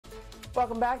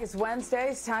Welcome back. It's Wednesday.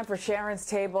 It's time for Sharon's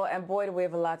Table. And boy, do we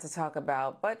have a lot to talk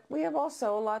about. But we have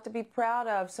also a lot to be proud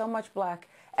of. So much Black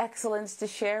excellence to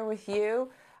share with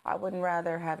you. I wouldn't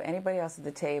rather have anybody else at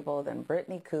the table than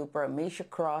Brittney Cooper, Ameshia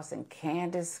Cross, and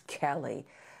Candace Kelley.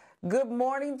 Good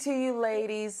morning to you,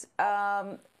 ladies.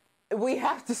 We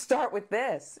have to start with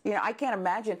this. You know, I can't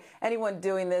imagine anyone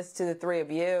doing this to the three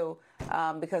of you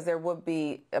because there would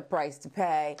be a price to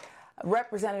pay.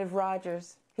 Representative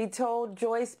Rogers, he told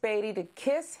Joyce Beatty to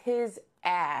kiss his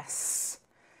ass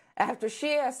after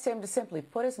she asked him to simply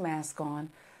put his mask on.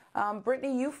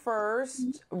 Brittney, you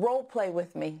first. Role play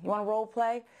with me. You want to role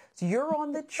play? So you're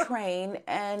on the train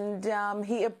and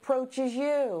he approaches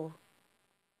you.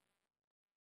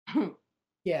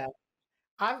 Yeah.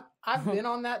 I've been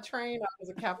on that train. I was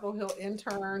a Capitol Hill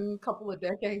intern a couple of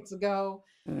decades ago.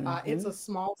 It's a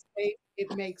small state.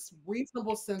 It makes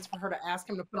reasonable sense for her to ask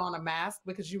him to put on a mask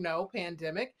because, you know,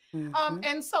 pandemic.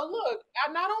 And so, look,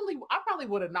 I probably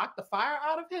would have knocked the fire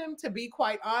out of him, to be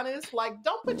quite honest. Like,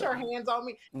 don't put your hands on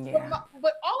me. Yeah.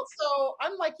 But also,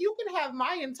 I'm like, you can have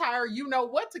my entire, you know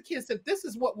what, to kiss if this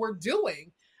is what we're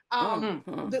doing. You know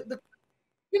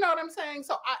what I'm saying?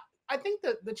 So I think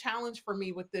that the challenge for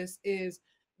me with this is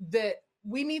that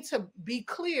we need to be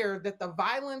clear that the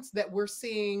violence that we're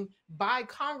seeing by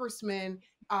congressmen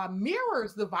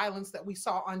mirrors the violence that we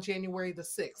saw on January the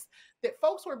 6th, that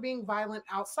folks were being violent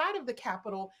outside of the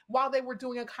Capitol while they were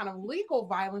doing a kind of legal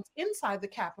violence inside the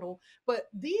Capitol. But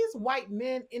these white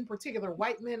men, in particular,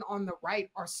 white men on the right,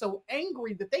 are so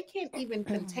angry that they can't even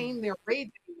contain their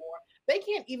rage anymore. They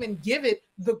can't even give it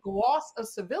the gloss of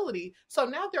civility. So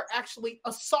now they're actually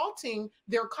assaulting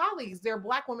their colleagues, their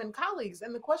Black women colleagues.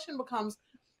 And the question becomes,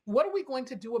 what are we going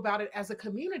to do about it as a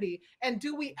community? And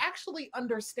do we actually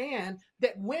understand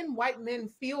that when white men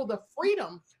feel the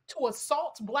freedom to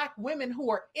assault Black women who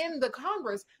are in the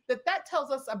Congress, that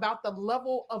tells us about the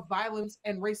level of violence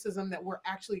and racism that we're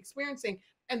actually experiencing,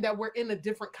 and that we're in a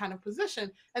different kind of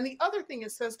position? And the other thing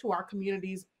it says to our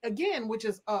communities, again, which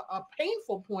is a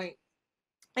painful point,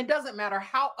 it doesn't matter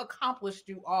how accomplished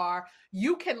you are,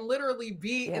 you can literally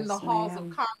be in the halls of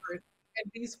Congress, and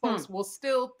these folks will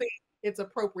still think it's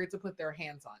appropriate to put their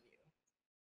hands on you.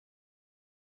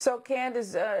 So,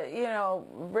 Candace, you know,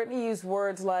 Brittney used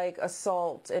words like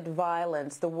assault and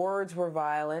violence. The words were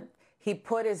violent. He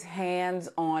put his hands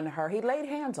on her. He laid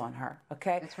hands on her,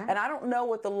 okay? That's right. And I don't know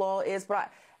what the law is,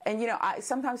 but you know, I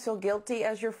sometimes feel guilty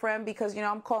as your friend because, you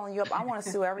know, I'm calling you up. I want to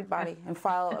sue everybody and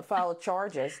file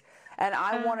charges. And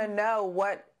I want to know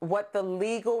what the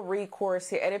legal recourse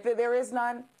here. And if there is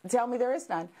none, tell me there is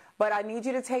none. But I need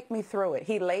you to take me through it.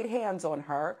 He laid hands on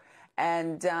her,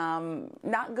 and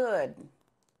not good.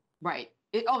 Right.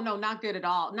 Oh, no, not good at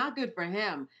all. Not good for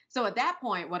him. So at that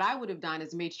point, what I would have done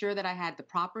is made sure that I had the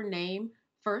proper name,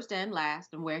 first and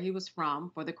last, and where he was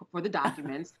from for the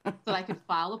documents, so I could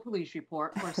file a police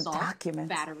report for assault,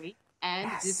 battery, and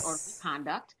disorderly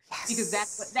conduct, because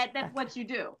that's what you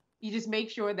do. You just make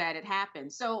sure that it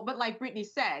happens. So, but like Brittney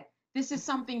said, this is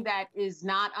something that is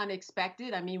not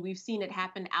unexpected. I mean, we've seen it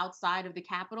happen outside of the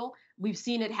Capitol. We've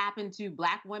seen it happen to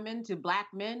Black women, to Black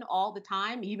men all the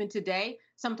time, even today.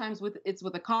 Sometimes it's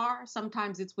with a car,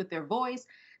 sometimes it's with their voice,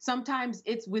 sometimes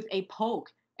it's with a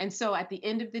poke. And so at the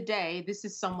end of the day, this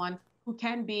is someone who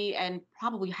can be and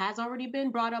probably has already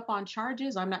been brought up on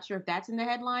charges. I'm not sure if that's in the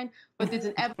headline, but it's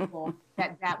inevitable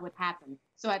that would happen.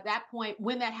 So at that point,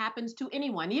 when that happens to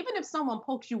anyone, even if someone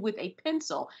pokes you with a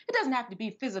pencil, it doesn't have to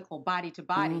be physical, body to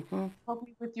body. Poke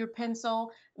me with your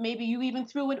pencil. Maybe you even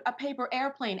threw a paper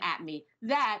airplane at me.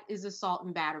 That is assault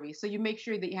and battery. So you make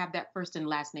sure that you have that first and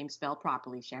last name spelled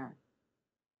properly, Sharon.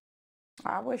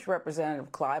 I wish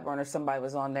Representative Clyburn or somebody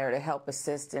was on there to help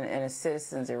assist in a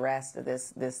citizen's arrest of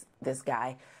this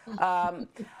guy.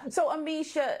 So,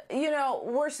 Ameshia, you know,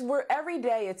 we're every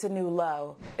day it's a new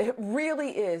low. It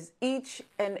really is, each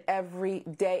and every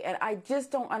day. And I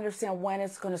just don't understand when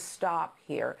it's going to stop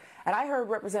here. And I heard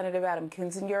Representative Adam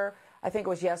Kinzinger, I think it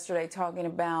was yesterday, talking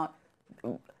about,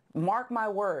 mark my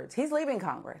words, he's leaving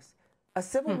Congress. A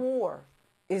civil war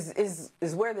is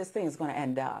where this thing is going to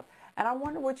end up. And I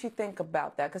wonder what you think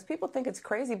about that, because people think it's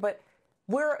crazy, but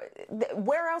where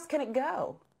else can it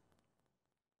go?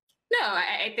 No,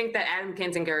 I think that Adam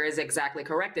Kinzinger is exactly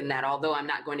correct in that, although I'm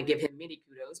not going to give him many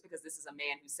kudos, because this is a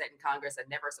man who sat in Congress and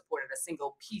never supported a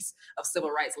single piece of civil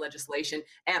rights legislation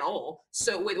at all.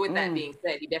 So with that being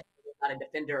said, he definitely not a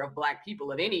defender of Black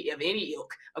people of any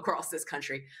ilk across this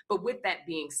country. But with that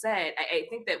being said, I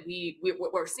think that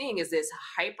what we're seeing is this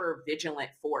hyper vigilant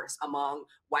force among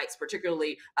whites,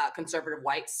 particularly conservative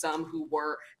whites, some who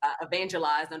were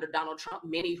evangelized under Donald Trump,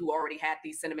 many who already had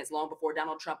these sentiments long before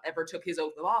Donald Trump ever took his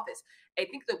oath of office. I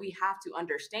think that we have to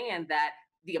understand that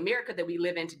the America that we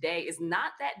live in today is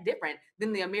not that different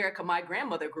than the America my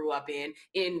grandmother grew up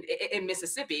in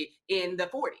Mississippi in the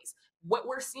 40s. What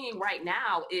we're seeing right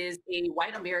now is a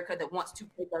white America that wants to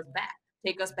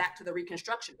take us back to the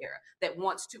Reconstruction era, that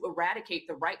wants to eradicate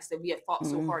the rights that we have fought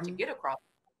so hard to get across,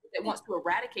 that wants to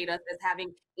eradicate us as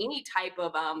having any type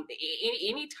of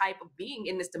being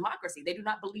in this democracy. They do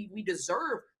not believe we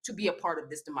deserve to be a part of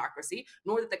this democracy,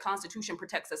 nor that the Constitution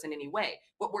protects us in any way.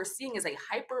 What we're seeing is a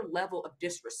hyper level of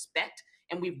disrespect,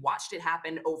 and we've watched it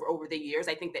happen over the years.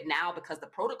 I think that now, because the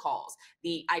protocols,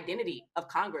 the identity of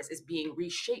Congress is being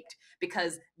reshaped,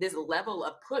 because this level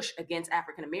of push against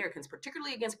African Americans,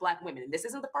 particularly against Black women, and this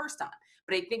isn't the first time,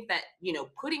 but I think that,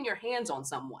 putting your hands on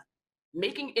someone,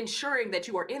 ensuring that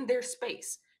you are in their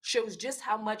space, shows just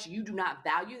how much you do not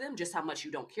value them, just how much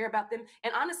you don't care about them,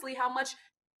 and honestly, how much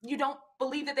you don't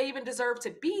believe that they even deserve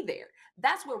to be there.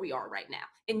 That's where we are right now.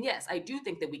 And yes, I do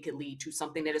think that we could lead to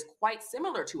something that is quite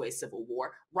similar to a civil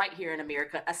war right here in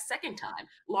America a second time,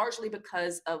 largely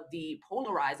because of the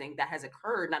polarizing that has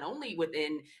occurred not only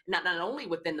within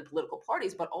the political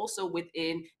parties, but also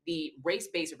within the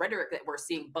race-based rhetoric that we're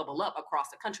seeing bubble up across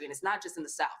the country. And it's not just in the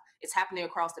South. It's happening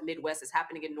across the Midwest. It's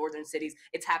happening in northern cities.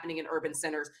 It's happening in urban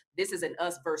centers. This is an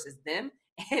us versus them.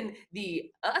 And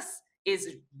the us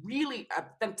is really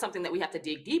something that we have to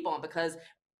dig deep on, because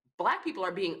Black people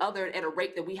are being othered at a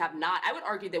rate that we have not, I would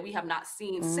argue that we have not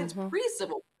seen since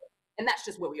pre-Civil War. And that's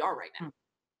just where we are right now.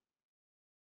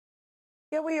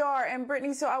 Yeah, we are. And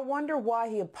Brittney, so I wonder why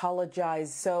he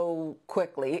apologized so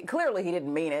quickly. Clearly, he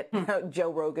didn't mean it.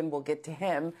 Joe Rogan, we'll get to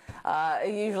him.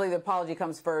 Usually the apology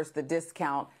comes first, the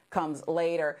discount comes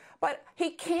later. But he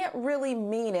can't really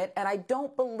mean it. And I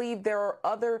don't believe there are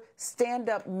other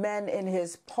stand-up men in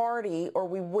his party, or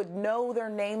we would know their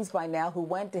names by now, who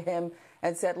went to him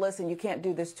and said, listen, you can't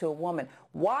do this to a woman.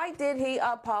 Why did he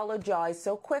apologize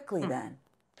so quickly then?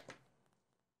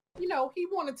 He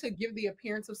wanted to give the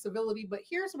appearance of civility, but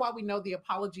here's why we know the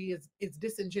apology is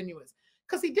disingenuous.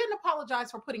 Because he didn't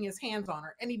apologize for putting his hands on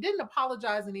her, and he didn't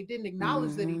apologize, and he didn't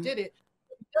acknowledge that he did it.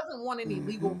 He doesn't want any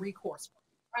legal recourse,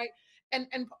 right? And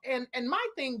my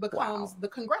thing becomes, the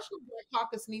Congressional Black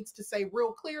Caucus needs to say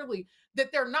real clearly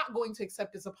that they're not going to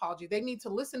accept his apology. They need to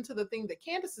listen to the thing that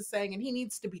Candace is saying, and he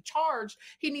needs to be charged.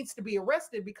 He needs to be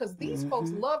arrested, because these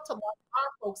folks love to lock our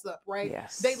folks up, right?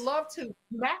 Yes. They love to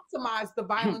maximize the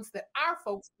violence that our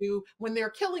folks do when they're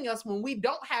killing us, when we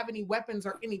don't have any weapons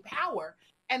or any power.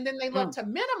 And then they love to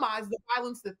minimize the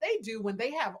violence that they do when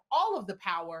they have all of the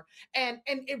power. And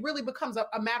it really becomes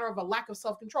a matter of a lack of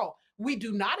self-control. We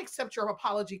do not accept your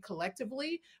apology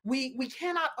collectively. We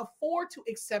cannot afford to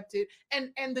accept it.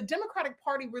 And the Democratic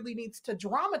Party really needs to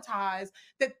dramatize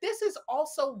that this is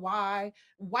also why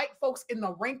white folks in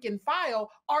the rank and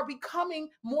file are becoming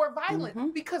more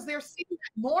violent, because they're seeing it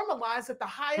normalized at the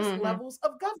highest levels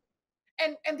of government.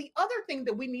 And the other thing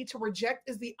that we need to reject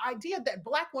is the idea that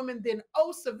Black women then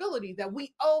owe civility, that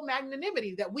we owe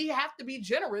magnanimity, that we have to be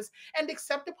generous and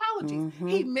accept apologies.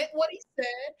 He meant what he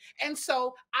said. And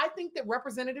so I think that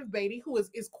Representative Beatty, who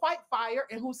is quite fire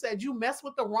and who said you mess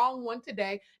with the wrong one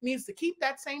today, needs to keep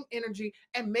that same energy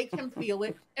and make him feel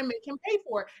it and make him pay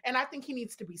for it. And I think he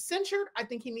needs to be censured. I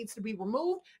think he needs to be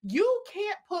removed. You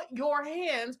can't put your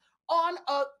hands on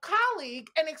a colleague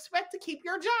and expect to keep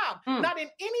your job. Not in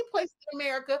any place in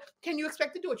America can you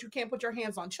expect to do it. You can't put your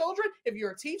hands on children. If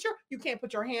you're a teacher, you can't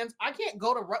put your hands. I can't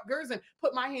go to Rutgers and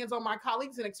put my hands on my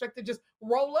colleagues and expect to just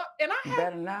roll up. And I have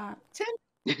better not.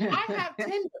 I have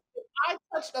tenure. If I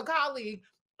touched a colleague,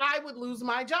 I would lose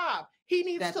my job. He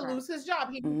needs to lose his job.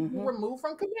 He needs to be removed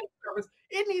from community service.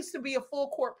 It needs to be a full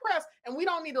court press. And we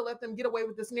don't need to let them get away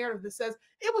with this narrative that says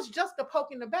it was just a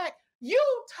poke in the back. You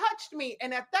touched me.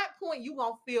 And at that point, you're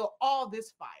going to feel all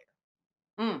this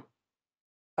fire.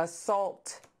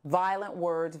 Assault, violent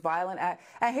words, violent act.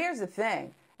 And here's the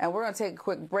thing, and we're going to take a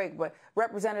quick break, but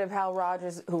Representative Hal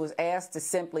Rogers, who was asked to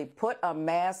simply put a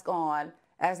mask on,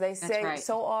 as they say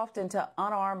so often to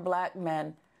unarmed Black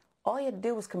men, all you had to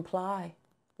do was comply.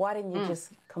 Why didn't you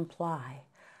just comply?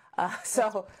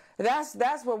 So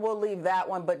That's where we'll leave that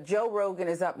one. But Joe Rogan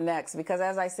is up next because,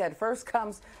 as I said, first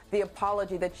comes the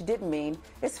apology that you didn't mean.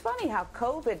 It's funny how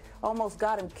COVID almost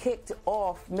got him kicked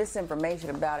off misinformation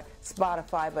about it,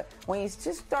 Spotify. But when you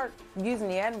just start using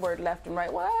the N-word left and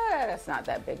right, well, that's not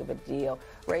that big of a deal.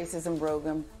 Racism,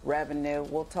 Rogan, revenue.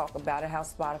 We'll talk about it, how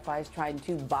Spotify is trying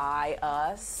to buy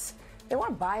us. They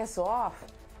want to buy us off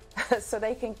so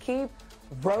they can keep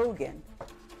Rogan.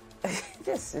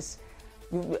 This is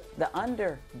the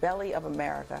underbelly of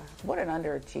America. What an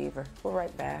underachiever. We're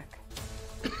right back.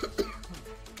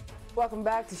 Welcome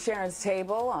back to Sharon's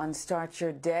Table on Start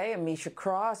Your Day. Ameshia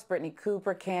Cross, Brittney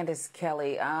Cooper, Candace,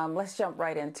 Kelley. Let's jump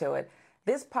right into it.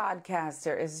 This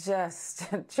podcaster is just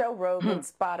Joe Rogan,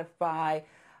 Spotify.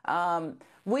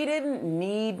 We didn't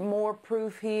need more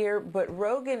proof here, but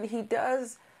Rogan, he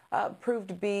does prove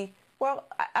to be, well,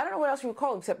 I don't know what else you would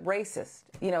call it except racist.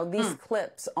 You know, these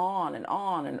clips on and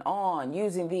on and on,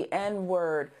 using the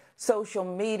N-word, social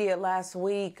media. Last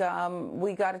week,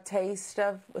 we got a taste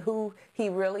of who he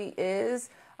really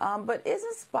is. But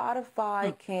isn't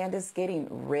Spotify, Candace, getting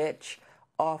rich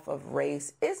off of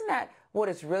race? Isn't that what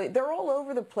it's really? They're all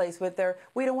over the place with their,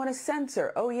 we don't want to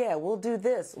censor. Oh, yeah, we'll do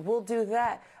this, we'll do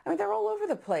that. I mean, they're all over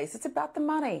the place. It's about the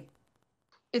money.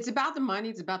 It's about the money.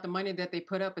 It's about the money that they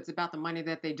put up. It's about the money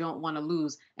that they don't want to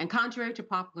lose. And contrary to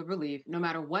popular belief, no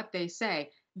matter what they say,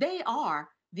 they are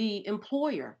the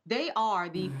employer. They are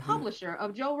the publisher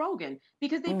of Joe Rogan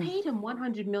because they paid him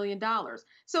 $100 million.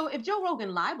 So if Joe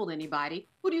Rogan libeled anybody,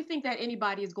 who do you think that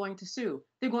anybody is going to sue?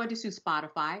 They're going to sue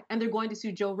Spotify and they're going to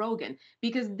sue Joe Rogan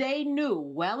because they knew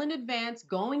well in advance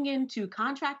going into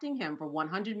contracting him for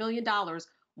 $100 million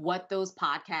what those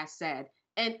podcasts said.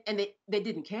 And they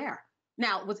didn't care.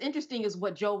 Now, what's interesting is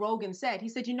what Joe Rogan said. He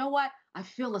said, you know what? I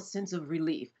feel a sense of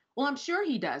relief. Well, I'm sure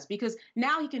he does, because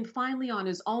now he can finally, on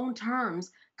his own terms,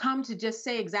 come to just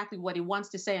say exactly what he wants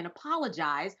to say and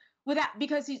apologize without,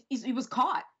 because he was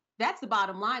caught. That's the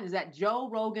bottom line, is that Joe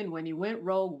Rogan, when he went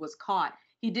rogue, was caught.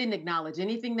 He didn't acknowledge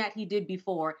anything that he did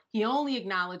before. He only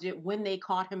acknowledged it when they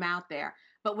caught him out there.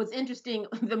 But what's interesting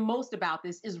the most about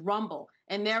this is Rumble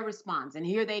and their response. And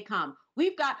here they come.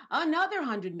 We've got another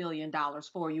 $100 million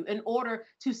for you in order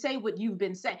to say what you've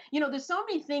been saying. You know, there's so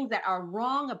many things that are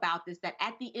wrong about this that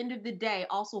at the end of the day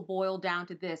also boil down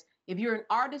to this. If you're an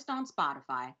artist on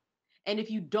Spotify and if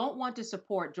you don't want to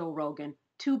support Joe Rogan,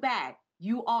 too bad.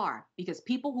 You are, because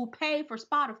people who pay for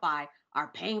Spotify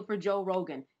are paying for Joe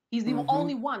Rogan. He's the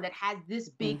only one that has this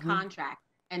big contract.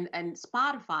 And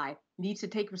Spotify needs to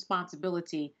take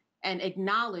responsibility and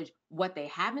acknowledge what they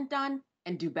haven't done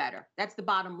and do better. That's the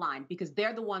bottom line, because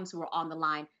they're the ones who are on the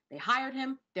line. They hired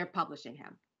him. They're publishing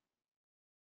him.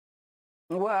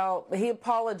 Well, he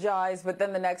apologized, but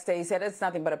then the next day he said it's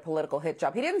nothing but a political hit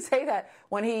job. He didn't say that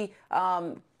when he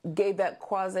gave that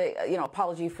quasi,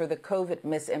 apology for the COVID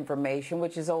misinformation,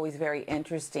 which is always very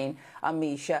interesting,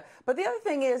 Ameshia. But the other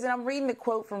thing is, and I'm reading the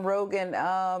quote from Rogan,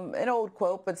 an old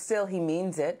quote, but still he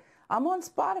means it. I'm on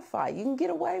Spotify. You can get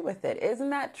away with it. Isn't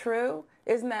that true?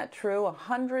 Isn't that true?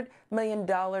 $100 million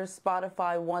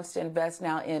Spotify wants to invest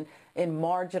now in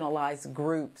marginalized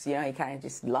groups. You know, he kind of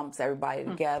just lumps everybody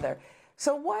together.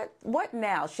 So what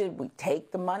now? Should we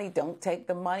take the money? Don't take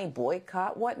the money?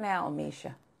 Boycott? What now,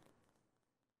 Ameshia?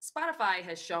 Spotify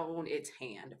has shown its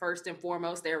hand. First and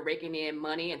foremost, they're raking in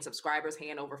money and subscribers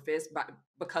hand over fist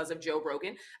because of Joe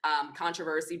Rogan.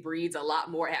 Controversy breeds a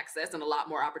lot more access and a lot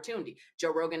more opportunity.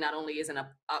 Joe Rogan not only isn't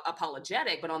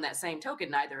apologetic, but on that same token,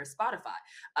 neither is Spotify.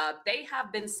 They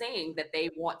have been saying that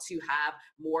they want to have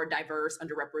more diverse,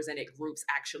 underrepresented groups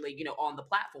actually, on the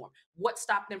platform. What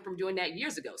stopped them from doing that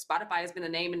years ago? Spotify has been a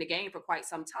name in the game for quite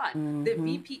some time. The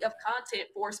VP of content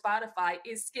for Spotify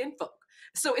is skin folk.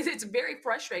 So it's very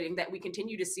frustrating that we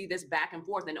continue to see this back and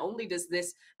forth. And only does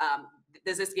this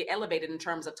get elevated in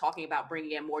terms of talking about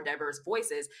bringing in more diverse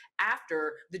voices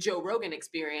after the Joe Rogan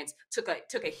experience took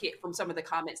a hit from some of the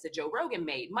comments that Joe Rogan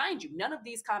made. Mind you, none of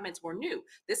these comments were new.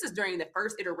 This is during the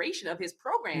first iteration of his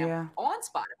program on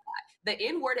Spotify. The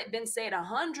N-word had been said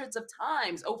hundreds of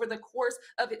times over the course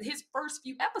of his first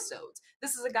few episodes.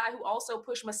 This is a guy who also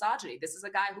pushed misogyny. This is a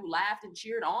guy who laughed and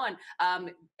cheered on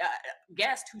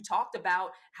guests who talked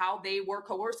about how they were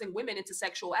coercing women into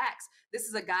sexual acts. This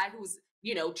is a guy who's,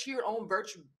 cheered on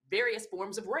various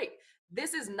forms of rape.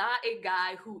 This is not a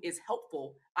guy who is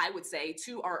helpful, I would say,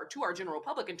 to our general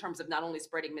public in terms of not only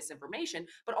spreading misinformation,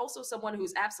 but also someone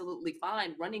who's absolutely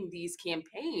fine running these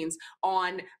campaigns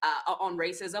on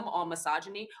racism, on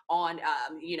misogyny, on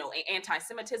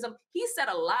anti-Semitism. He said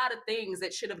a lot of things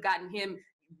that should have gotten him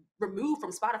removed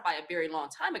from Spotify a very long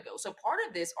time ago. So part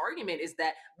of this argument is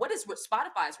that what is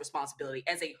Spotify's responsibility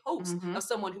as a host of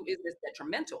someone who is this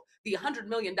detrimental? The $100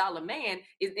 million man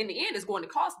is in the end is going to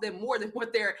cost them more than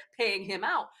what they're paying him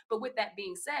out. But with that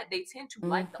being said, they tend to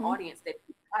like the audience that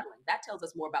he's cuddling. That tells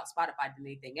us more about Spotify than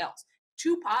anything else.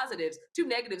 Two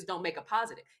negatives don't make a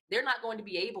positive. They're not going to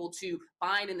be able to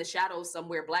find in the shadows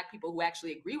somewhere Black people who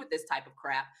actually agree with this type of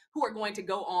crap, who are going to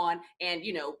go on and,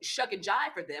 shuck and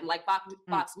jive for them like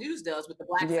Fox News does with the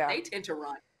Blacks that they tend to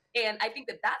run. And I think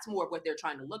that that's more of what they're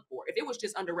trying to look for. If it was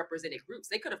just underrepresented groups,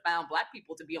 they could have found Black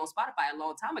people to be on Spotify a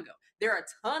long time ago. There are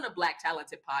a ton of Black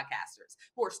talented podcasters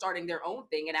who are starting their own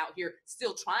thing and out here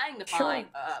still trying to find,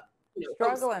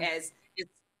 hosts as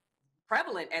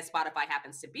prevalent as Spotify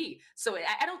happens to be. So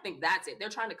I don't think that's it. They're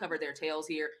trying to cover their tails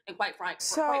here. And quite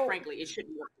frankly, it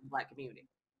shouldn't work for the Black community.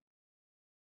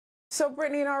 So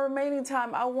Brittney, in our remaining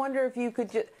time, I wonder if you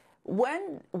could just,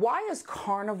 why is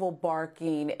carnival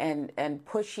barking and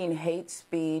pushing hate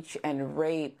speech and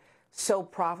rape so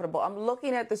profitable? I'm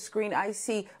looking at the screen. I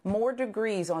see more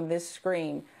degrees on this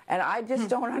screen. And I just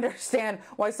don't understand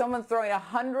why someone's throwing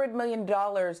 $100 million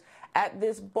at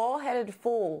this bald-headed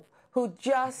fool who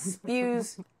just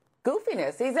spews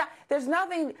goofiness. There's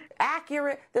nothing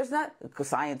accurate. There's not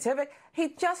scientific. He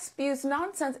just spews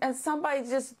nonsense, and somebody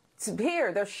just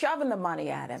here. They're shoving the money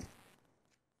at him.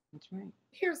 That's right.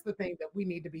 Here's the thing that we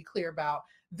need to be clear about.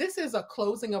 This is a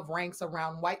closing of ranks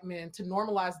around white men to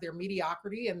normalize their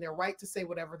mediocrity and their right to say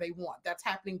whatever they want. That's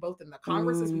happening both in the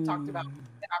Congress, as we talked about in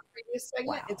our previous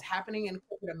segment. Wow. It's happening in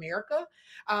corporate America.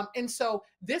 And so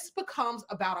this becomes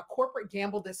about a corporate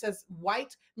gamble that says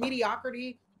white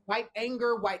mediocrity, white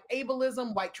anger, white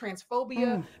ableism, white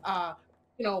transphobia,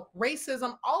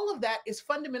 racism, all of that is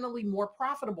fundamentally more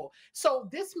profitable. So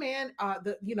this man,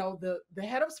 the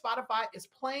head of Spotify is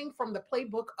playing from the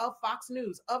playbook of Fox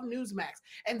News, of Newsmax,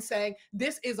 and saying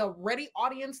this is a ready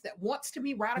audience that wants to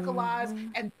be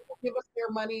radicalized and give us their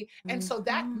money. And so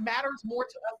that matters more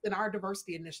to us than our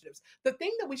diversity initiatives. The thing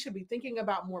that we should be thinking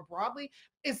about more broadly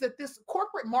is that this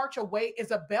corporate march away is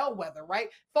a bellwether, right?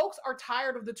 Folks are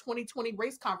tired of the 2020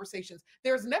 race conversations.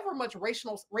 There's never much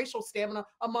racial stamina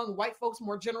among white folks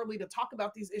more generally to talk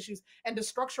about these issues and to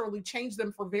structurally change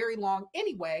them for very long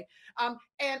anyway.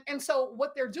 And so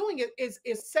what they're doing is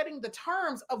setting the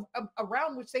terms of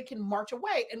around which they can march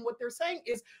away. And what they're saying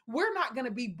is, we're not going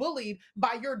to be bullied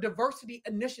by your diversity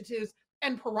initiatives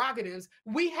and prerogatives.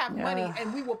 We have money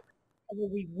and we will pay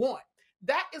whatever we want.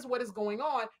 That is what is going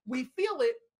on. We feel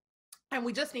it, and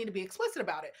we just need to be explicit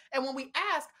about it. And when we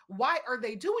ask, why are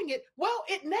they doing it? Well,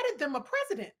 it netted them a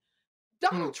president.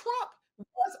 Donald Trump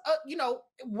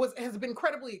has been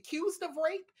credibly accused of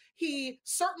rape. He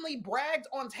certainly bragged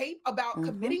on tape about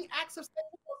committing acts of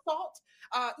sexual assault.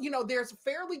 There's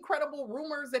fairly credible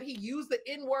rumors that he used the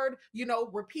N-word,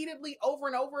 repeatedly over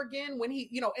and over again when he,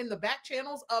 in the back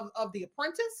channels of The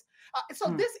Apprentice. So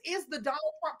this is the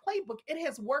Donald Trump playbook. It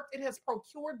has worked. It has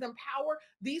procured them power.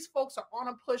 These folks are on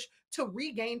a push to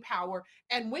regain power.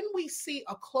 And when we see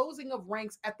a closing of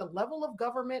ranks at the level of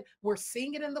government, we're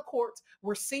seeing it in the courts,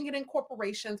 we're seeing it in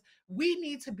corporations. We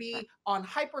need to be on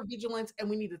hypervigilance, and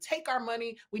we need to take our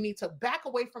money. We need to back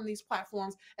away from these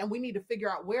platforms, and we need to figure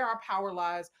out where our power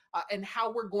lies and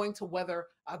how we're going to weather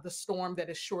the storm that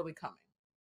is surely coming.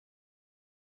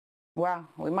 Wow,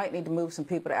 we might need to move some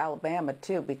people to Alabama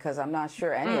too, because I'm not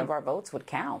sure any of our votes would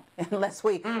count unless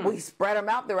we spread them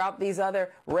out throughout these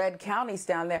other red counties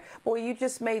down there. Boy, you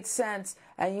just made sense,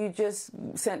 and you just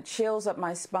sent chills up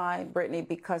my spine, Brittney,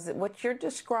 because what you're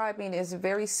describing is a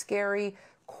very scary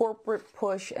corporate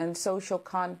push and social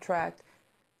contract,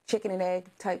 chicken and egg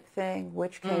type thing.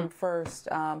 Which came first?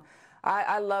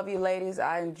 I love you, ladies.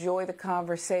 I enjoy the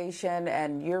conversation,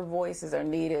 and your voices are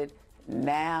needed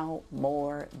now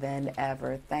more than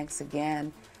ever. Thanks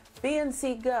again.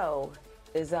 BNC Go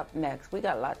is up next. We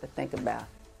got a lot to think about.